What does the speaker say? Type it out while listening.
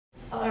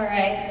All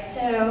right,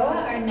 so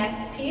our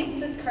next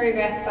piece was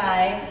choreographed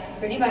by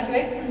Brittany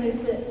Buckowicz and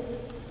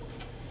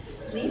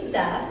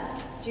Lisa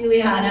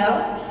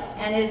Giuliano,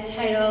 and is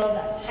titled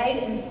Hide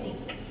and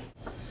Seek.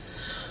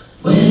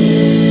 Where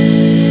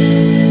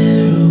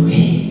are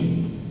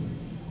we?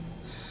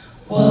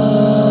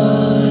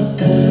 What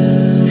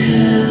the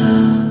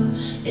hell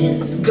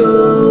is going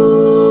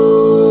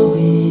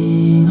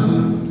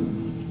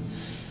on?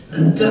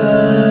 The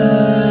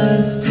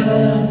dust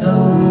has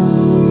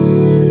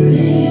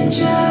only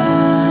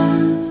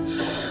just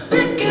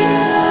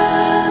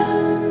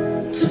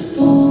begun to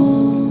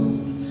fall.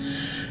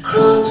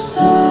 Crop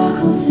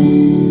circles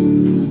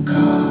in the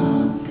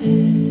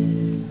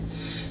carpet,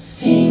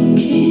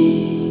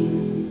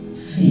 sinking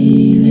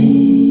feeling.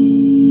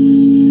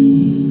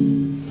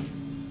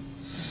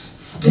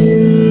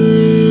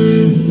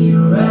 Spin me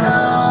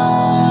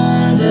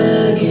round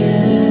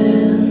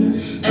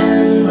again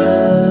and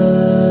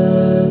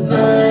rub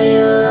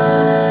my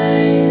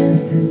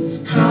eyes.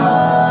 This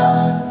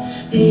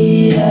can't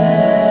be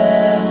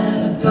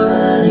happening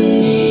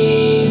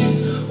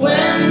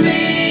when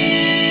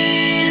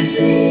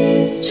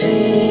busy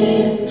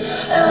streets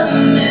a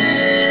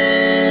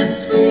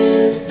mess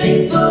with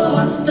people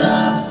won't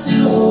stop to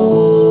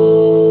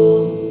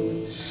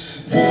hold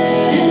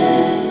their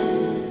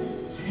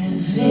heads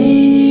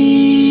heavy.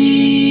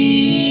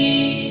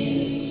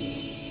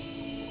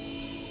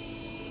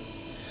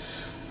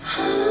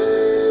 Hide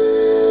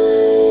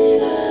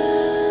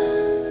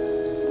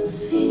and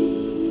seek.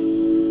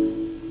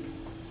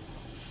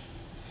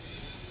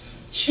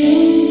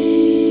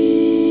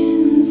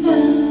 Trains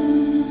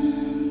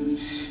and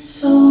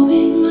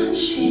sewing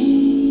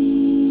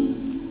machines,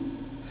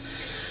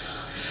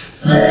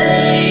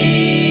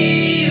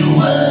 they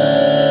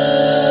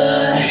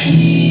were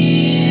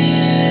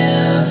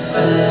here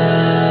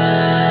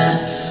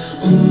first.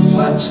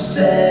 What you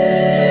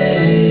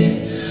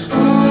say?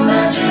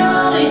 That you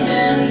only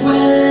meant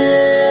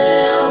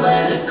well,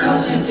 but of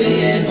course you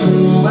did.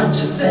 What you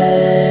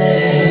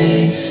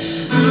say?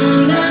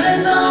 That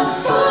it's all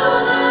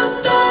for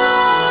the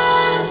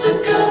best, of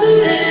course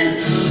it is.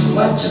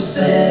 What you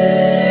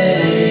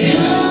say?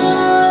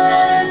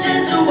 That it's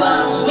just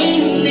what we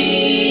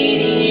need.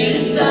 You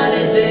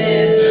decided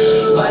this.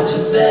 What you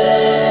say?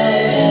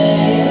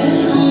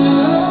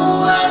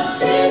 What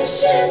did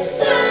she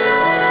say?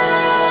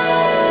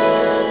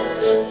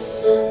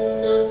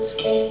 Some notes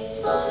keep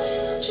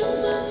falling out your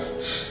mouth.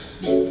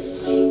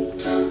 Mid-sweet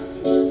talk,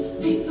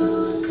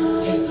 newspaper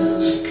accounts.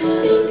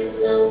 Speak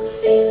no,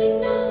 feeling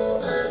no,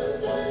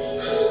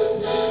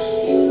 unbelieving.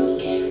 You don't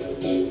care a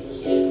bit,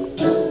 you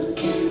don't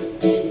care a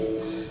bit.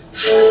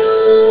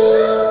 Some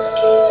notes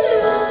keep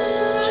falling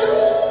out your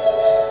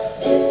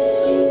mouth.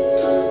 Mid-sweet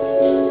talk,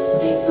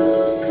 newspaper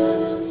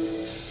accounts.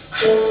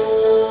 Speak no,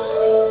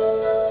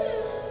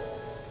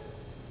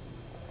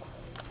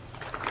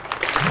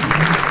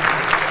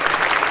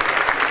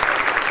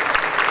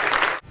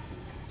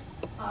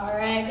 All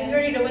right, who's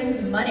ready to win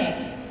some money?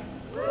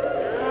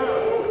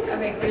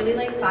 Okay, clearly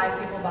like 5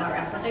 people bought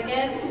raffle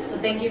tickets, so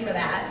thank you for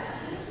that.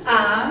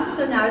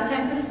 So now it's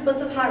time for the Split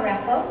the Pot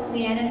raffle.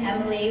 Leanne and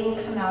Emily will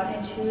come out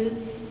and choose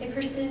a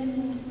person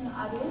in the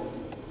audience.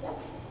 Yes?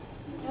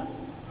 No?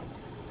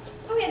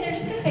 Okay, they're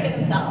just gonna pick it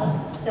themselves,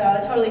 so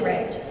totally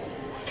rigged.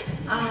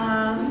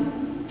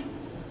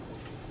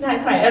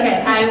 Not quite.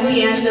 Okay, I'm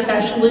Leanne, the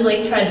fashionably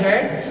late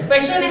treasurer. We're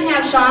actually going to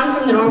have Sean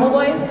from the Normal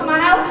Boys come on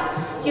out.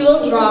 He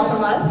will draw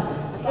from us.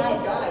 Guys.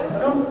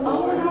 Oh,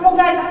 Normal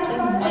guys, I'm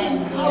sorry.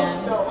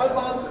 No, my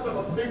mom says I'm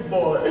a big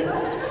boy.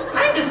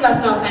 I'm just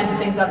messing all kinds of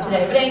things up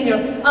today. But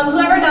anywho,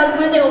 whoever does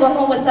win, they will go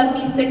home with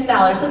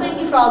 $76. So thank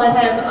you for all that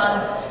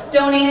have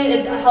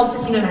donated. It helps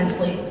the team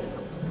immensely.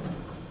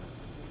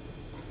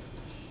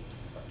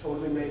 I've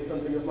totally made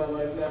something of my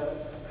life now.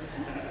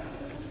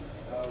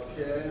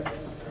 Okay.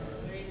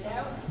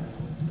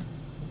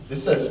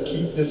 This says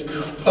keep this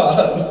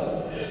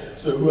coupon.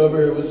 So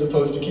whoever was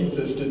supposed to keep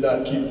this did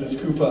not keep this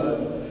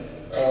coupon.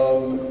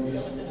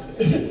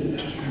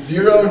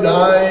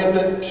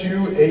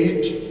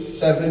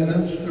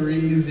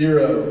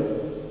 0928730.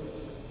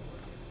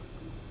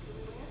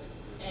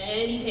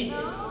 And you take it.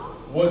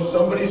 Was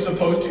somebody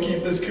supposed to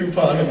keep this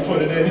coupon and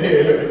put it in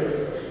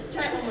here?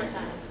 Try it one more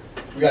time.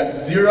 We got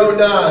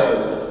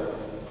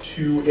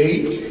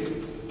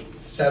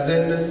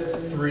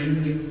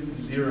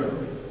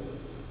 0928730.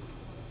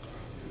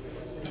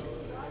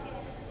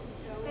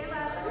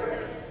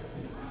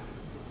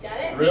 Got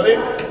it? Really?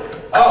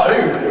 Oh,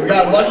 dude, we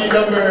got lucky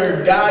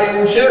number guy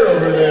in chair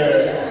over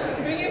there.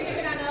 Bring your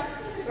ticket on up.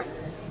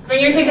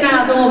 Bring your ticket on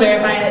up and we'll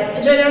verify it.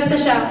 Enjoy the rest of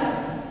the show.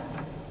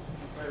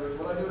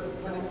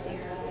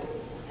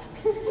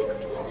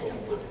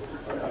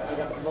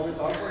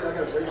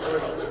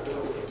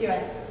 Do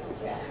it.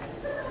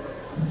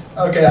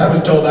 Okay, I was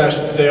told I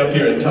should stay up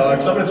here and talk,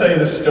 so I'm going to tell you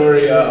this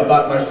story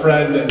about my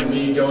friend and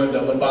me going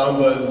to La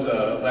Bamba's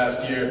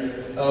last year.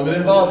 It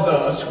involves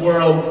a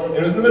squirrel.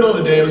 It was in the middle of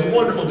the day. It was a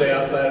wonderful day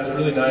outside. It was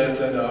really nice,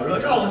 and we're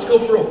like, oh, let's go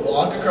for a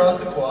walk across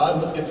the quad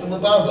and let's get some La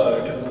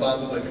Bamba, because La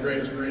Bamba's like the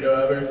greatest burrito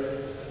ever.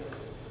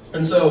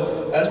 And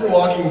so, as we're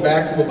walking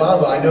back from La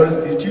Bamba, I noticed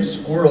that these two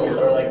squirrels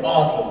are like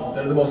awesome.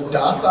 They're the most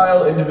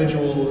docile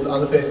individuals on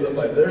the face of the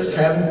planet. They're just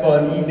having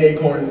fun, eating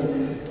acorns,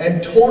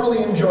 and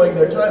totally enjoying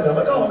their time. And I'm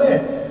like, oh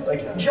man,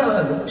 like,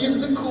 John, these are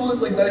the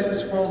coolest, like,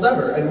 nicest squirrels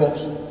ever. And well,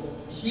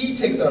 he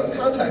takes that out of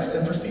context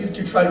and proceeds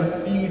to try to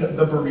feed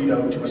the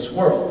burrito to a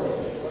squirrel.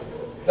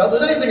 Now, if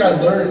there's anything I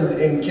learned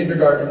in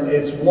kindergarten,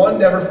 it's one,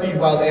 never feed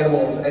wild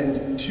animals,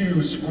 and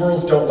two,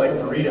 squirrels don't like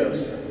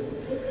burritos.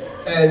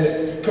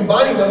 And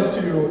combining those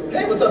two,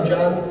 hey, what's up,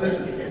 John? This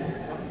is,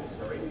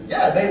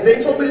 yeah, they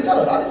told me to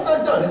tell it. It's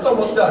not done, it's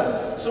almost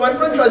done. So my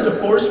friend tries to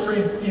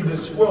feed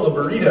this squirrel a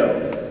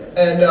burrito.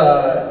 And,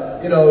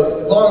 you know,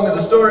 long of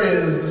the story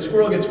is the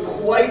squirrel gets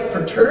quite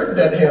perturbed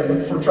at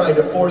him for trying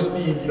to force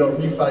feed, you know,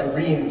 refried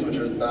greens, which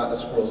is not a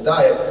squirrel's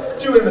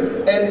diet, to him.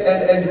 And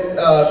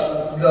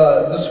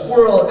the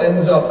squirrel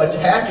ends up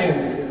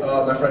attacking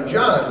my friend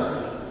John.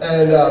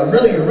 And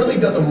really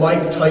does a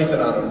Mike Tyson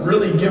on him,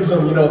 really gives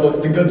him, you know,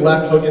 the good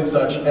left hook and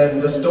such.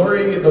 And the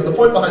story, the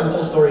point behind this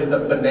whole story is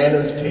that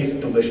bananas taste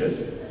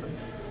delicious.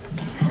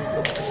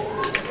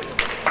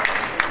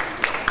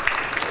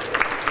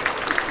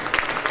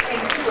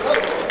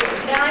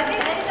 I think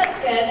that's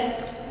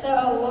good. So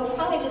we'll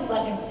probably just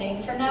let him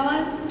sing from now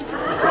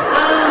on.